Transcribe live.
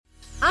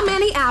I'm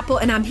Annie Apple,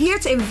 and I'm here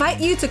to invite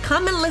you to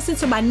come and listen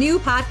to my new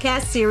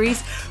podcast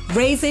series,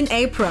 Raising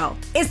a Pro.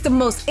 It's the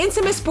most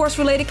intimate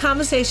sports-related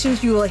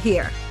conversations you will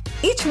hear.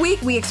 Each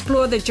week, we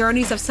explore the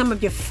journeys of some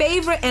of your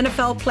favorite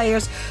NFL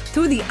players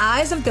through the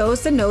eyes of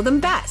those that know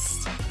them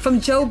best. From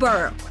Joe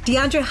Burrow,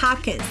 DeAndre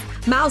Hopkins,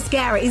 Myles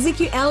Garrett,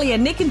 Ezekiel Elliott,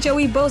 Nick and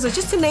Joey Bosa,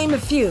 just to name a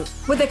few.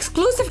 With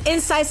exclusive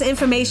insights and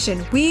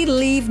information, we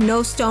leave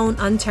no stone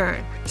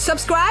unturned.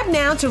 Subscribe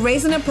now to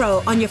Raising a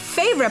Pro on your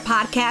favorite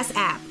podcast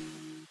app.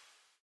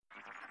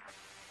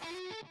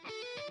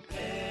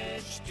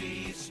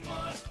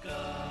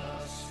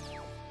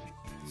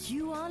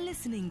 You are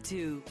listening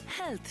to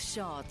Health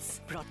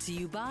Shots, brought to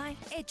you by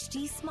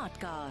HT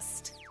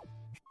Smartcast.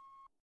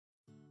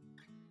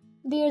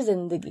 Dear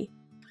Zindagi,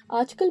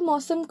 आजकल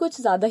मौसम कुछ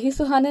ज्यादा ही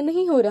सुहाना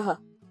नहीं हो रहा.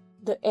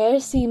 The air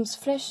seems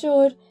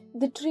fresher,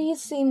 the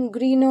trees seem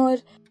greener,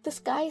 the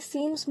sky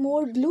seems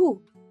more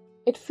blue.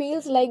 It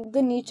feels like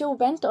the nature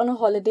went on a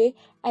holiday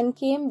and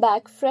came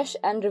back fresh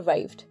and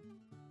revived.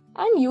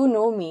 And you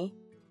know me,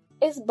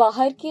 इस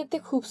बाहर के इतने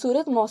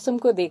खूबसूरत मौसम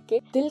को देख के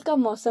दिल का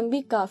मौसम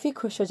भी काफी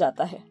खुश हो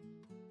जाता है.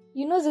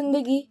 You know,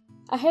 जिंदगी,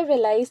 I have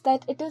realized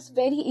that it is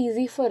very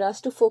easy for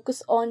us to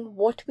focus on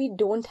what we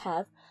don't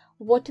have,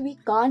 what we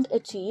can't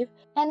achieve,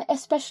 and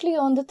especially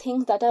on the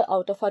things that are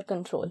out of our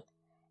control,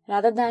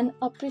 rather than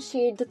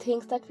appreciate the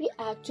things that we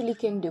actually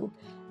can do,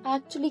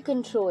 actually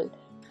control,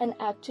 and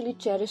actually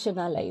cherish in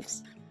our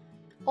lives.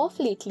 Of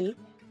lately,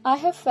 I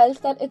have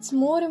felt that it's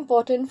more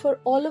important for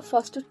all of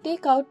us to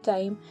take out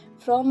time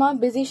from our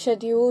busy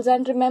schedules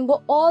and remember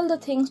all the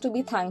things to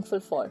be thankful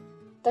for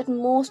that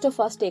most of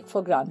us take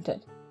for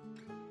granted.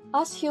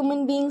 Us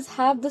human beings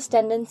have this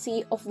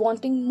tendency of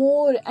wanting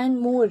more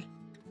and more.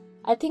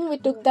 I think we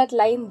took that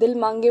line "Dil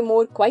mange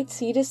more" quite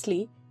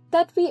seriously,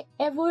 that we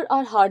ever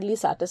are hardly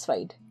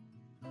satisfied.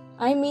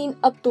 I mean,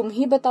 अब तुम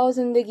ही बताओ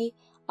जिंदगी,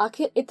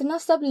 आखिर इतना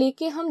सब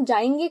लेके हम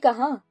जाएंगे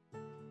कहाँ?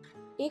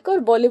 एक और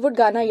बॉलीवुड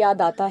गाना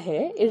याद आता है,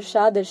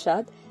 इरशाद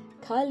इरशाद,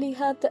 खाली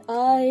हाथ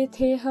आए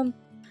थे हम,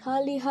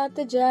 खाली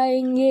हाथ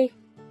जाएंगे.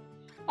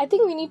 I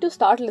think we need to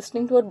start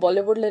listening to our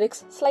Bollywood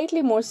lyrics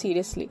slightly more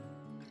seriously.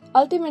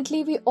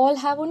 Ultimately, we all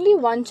have only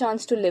one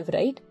chance to live,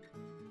 right?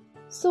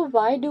 So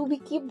why do we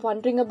keep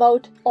wondering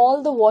about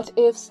all the what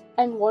ifs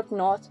and what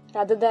not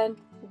rather than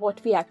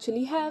what we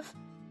actually have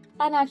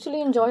and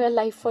actually enjoy our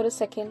life for a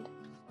second?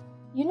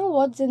 You know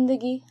what,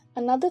 Zindagi?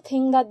 Another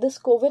thing that this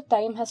COVID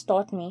time has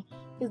taught me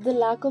is the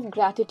lack of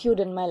gratitude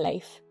in my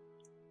life.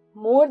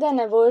 More than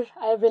ever,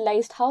 I have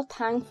realized how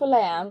thankful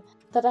I am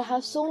that I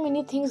have so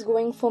many things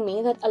going for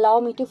me that allow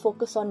me to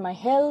focus on my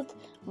health,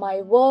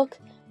 my work,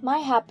 my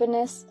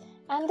happiness,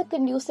 and the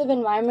conducive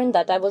environment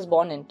that I was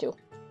born into.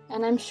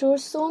 And I'm sure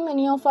so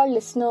many of our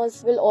listeners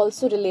will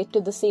also relate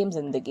to the same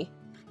जिंदगी.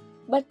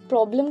 But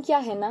problem क्या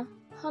है ना,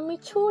 हम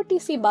एक छोटी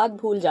सी बात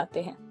भूल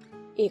जाते हैं.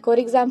 एक और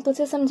एग्जाम्पल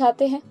से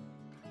समझाते हैं.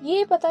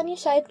 ये पता नहीं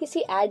शायद किसी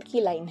एड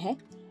की लाइन है,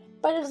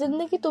 पर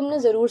जिंदगी तुमने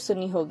जरूर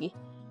सुनी होगी.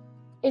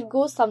 It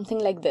goes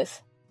something like this.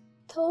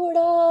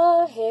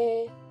 थोड़ा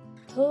है,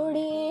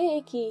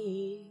 थोड़े की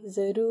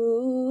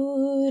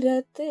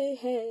जरूरत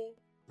है.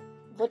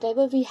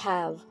 Whatever we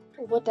have,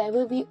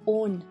 whatever we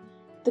own,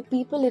 the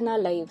people in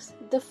our lives,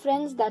 the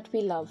friends that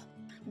we love,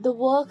 the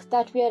work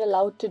that we are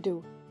allowed to do,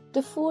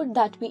 the food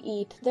that we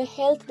eat, the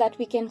health that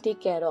we can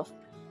take care of,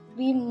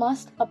 we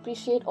must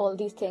appreciate all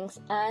these things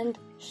and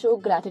show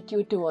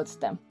gratitude towards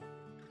them.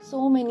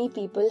 So many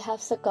people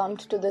have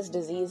succumbed to this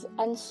disease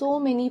and so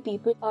many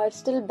people are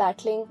still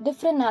battling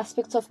different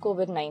aspects of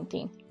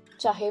COVID-19.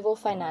 चाहे वो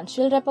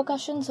financial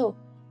repercussions हो,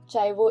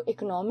 चाहे वो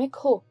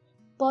economic हो,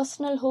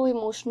 personal हो,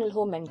 emotional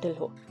हो, mental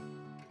हो.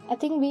 I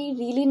think we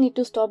really need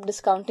to stop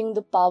discounting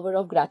the power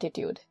of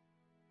gratitude.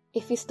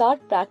 If we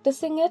start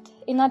practicing it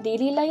in our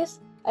daily lives,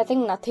 I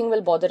think nothing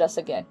will bother us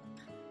again.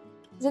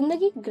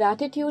 Zindagi,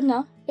 gratitude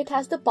na, it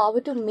has the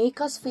power to make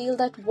us feel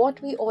that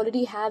what we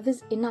already have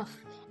is enough,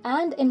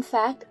 and in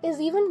fact is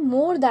even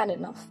more than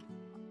enough.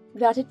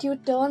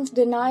 Gratitude turns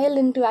denial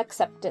into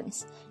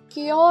acceptance,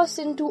 chaos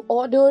into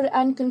order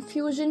and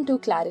confusion to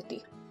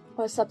clarity.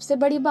 और सबसे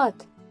बड़ी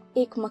बात,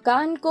 एक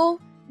मकान को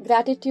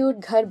gratitude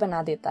घर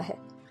बना देता है.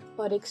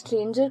 और एक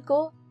stranger को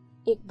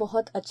एक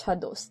बहुत अच्छा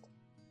दोस्त.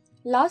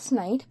 Last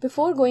night,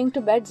 before going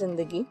to bed,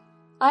 Zindagi,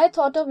 I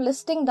thought of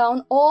listing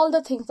down all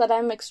the things that I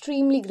am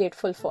extremely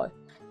grateful for.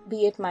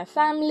 Be it my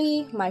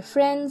family, my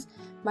friends,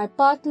 my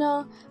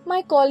partner,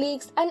 my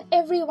colleagues, and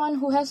everyone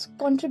who has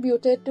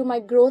contributed to my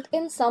growth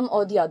in some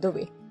or the other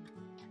way.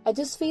 I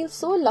just feel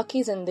so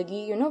lucky,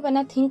 Zindagi, when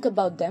I think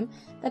about them,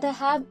 that I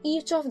have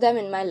each of them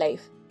in my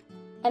life.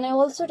 And I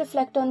also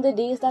reflect on the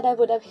days that I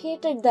would have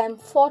hated them,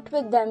 fought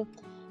with them,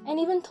 and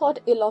even thought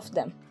ill of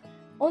them.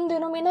 उन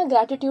दिनों में ना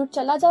gratitude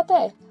चला जाता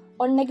है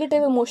और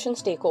negative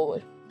emotions take over.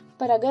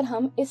 पर अगर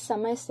हम इस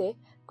समय से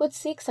कुछ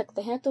सीख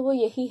सकते हैं तो वो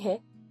यही है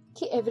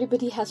कि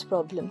everybody has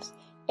problems.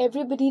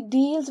 Everybody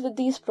deals with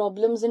these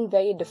problems in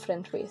very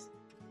different ways.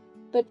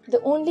 But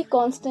the only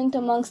constant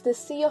amongst this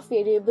sea of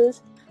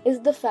variables is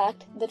the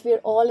fact that we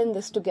are all in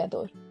this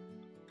together.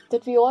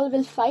 that we all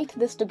will fight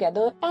this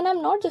together. And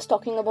I'm not just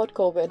talking about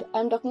COVID,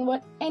 I'm talking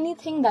about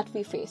anything that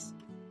we face.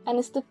 And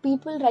it's the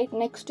people right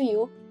next to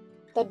you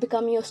that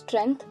become your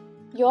strength,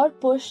 your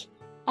push,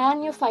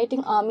 and your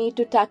fighting army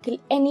to tackle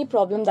any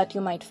problem that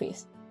you might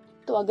face.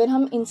 तो अगर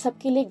हम इन सब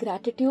के लिए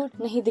gratitude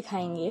नहीं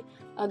दिखाएंगे,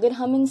 अगर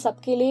हम इन सब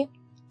के लिए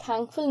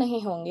थैंकफुल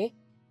नहीं होंगे,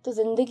 तो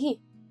जिंदगी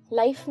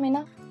लाइफ में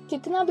ना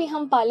कितना भी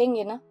हम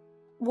पालेंगे ना,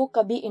 वो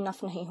कभी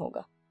इनफ नहीं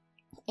होगा.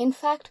 In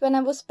fact, when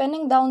I was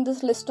penning down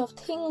this list of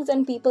things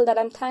and people that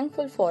I'm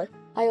thankful for,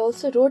 I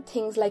also wrote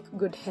things like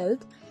good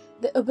health,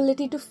 the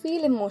ability to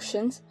feel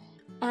emotions,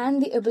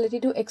 and the ability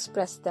to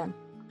express them.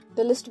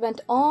 The list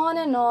went on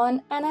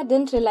and I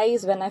didn't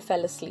realize when I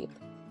fell asleep.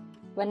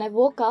 When I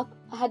woke up,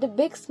 I had a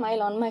big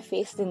smile on my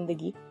face,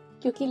 जिंदगी,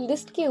 क्योंकि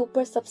list के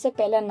ऊपर सबसे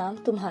पहला नाम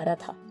तुम्हारा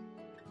था.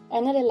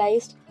 And I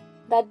realized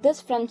that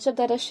this friendship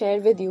that I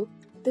share with you,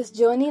 this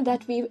journey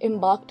that we've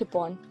embarked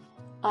upon,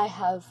 I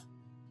have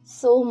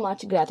so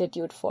much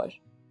gratitude for.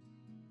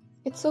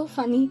 It's so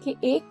funny कि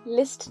एक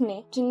लिस्ट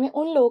ने जिनमें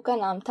उन लोगों का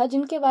नाम था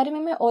जिनके बारे में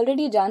मैं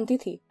ऑलरेडी जानती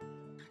थी,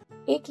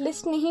 एक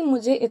लिस्ट ने ही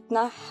मुझे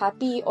इतना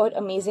हैप्पी और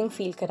अमेजिंग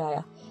फील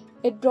कराया.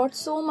 It brought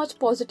so much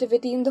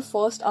positivity in the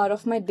first hour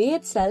of my day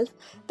itself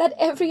that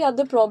every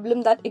other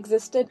problem that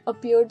existed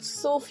appeared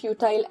so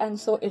futile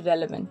and so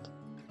irrelevant.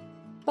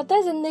 पता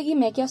है जिंदगी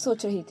में क्या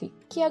सोच रही थी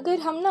कि अगर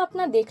हम ना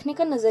अपना देखने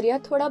का नजरिया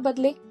थोड़ा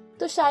बदले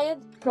तो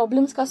शायद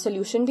प्रॉब्लम्स का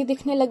सोल्यूशन भी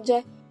दिखने लग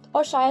जाए,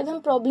 और शायद हम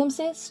प्रॉब्लम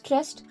से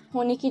स्ट्रेस्ड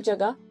होने की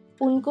जगह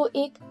उनको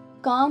एक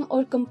काम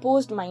और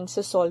कंपोज्ड माइंड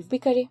से सॉल्व भी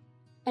करें.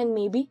 And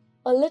may be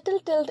a little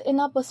tilt in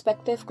our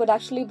perspective could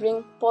actually bring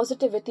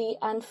positivity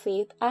and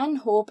faith and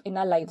hope in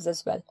our lives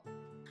as well.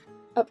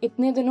 अब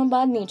इतने दिनों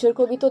बाद नेचर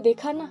को भी तो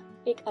देखा ना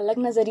एक अलग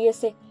नजरिए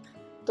से,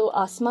 तो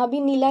आसमां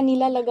भी नीला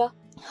नीला लगा,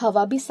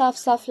 हवा भी साफ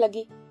साफ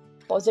लगी,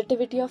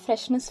 पॉजिटिविटी और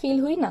फ्रेशनेस फील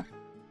हुई ना.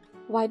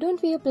 Why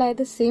don't we apply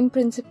the same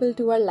principle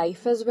to our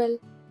life as well?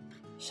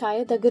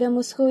 शायद अगर हम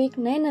उसको एक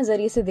नए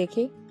नजरिए से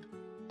देखें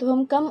तो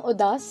हम कम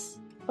उदास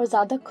और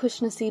ज्यादा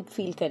खुश नसीब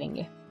फील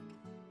करेंगे.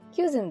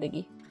 क्यों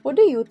जिंदगी? What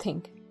do you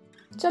think?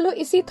 चलो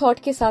इसी थॉट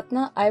के साथ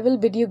ना I will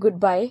bid you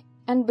goodbye,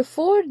 and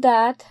before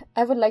that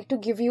I would like to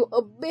give you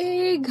a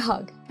big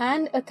hug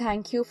and a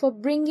thank you for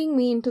bringing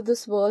me into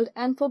this world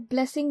and for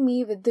blessing me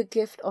with the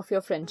gift of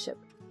your friendship.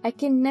 I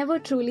can never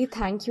truly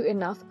thank you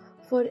enough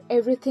for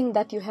everything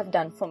that you have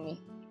done for me,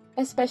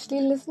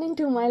 especially listening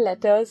to my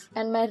letters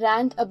and my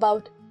rant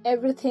about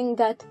everything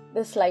that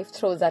this life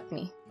throws at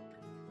me.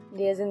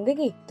 ये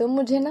जिंदगी तुम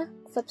मुझे ना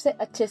सबसे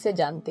अच्छे से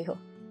जानते हो.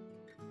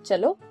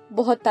 चलो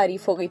बहुत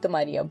तारीफ हो गई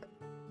तुम्हारी,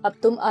 अब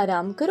तुम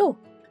आराम करो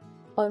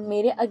और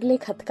मेरे अगले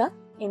खत का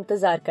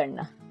इंतजार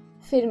करना.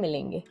 फिर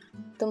मिलेंगे.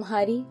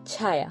 तुम्हारी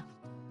छाया.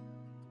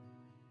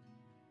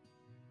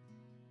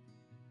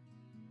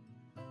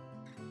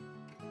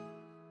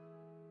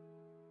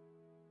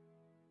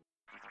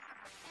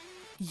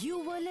 You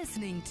were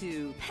listening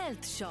to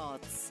Health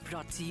Shots,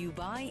 brought to you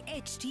by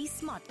HT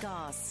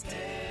Smartcast.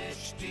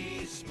 HT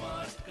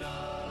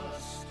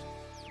Smartcast.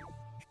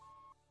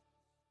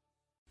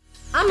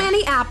 I'm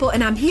Annie Apple,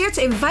 and I'm here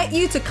to invite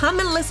you to come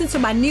and listen to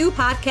my new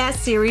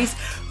podcast series,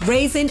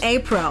 Raising a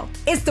Pro.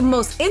 It's the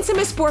most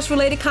intimate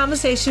sports-related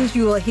conversations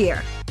you will hear.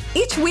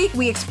 Each week,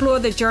 we explore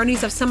the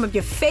journeys of some of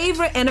your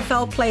favorite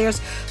NFL players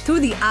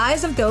through the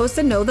eyes of those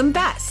that know them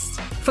best.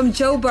 From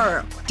Joe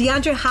Burrow,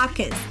 DeAndre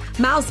Hopkins,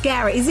 Myles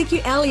Garrett,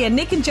 Ezekiel Elliott,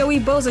 Nick and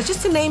Joey Bosa,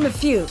 just to name a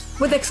few.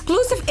 With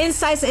exclusive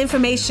insights and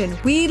information,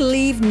 we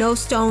leave no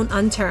stone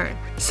unturned.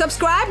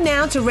 Subscribe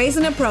now to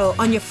Raising a Pro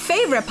on your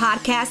favorite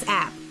podcast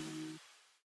app.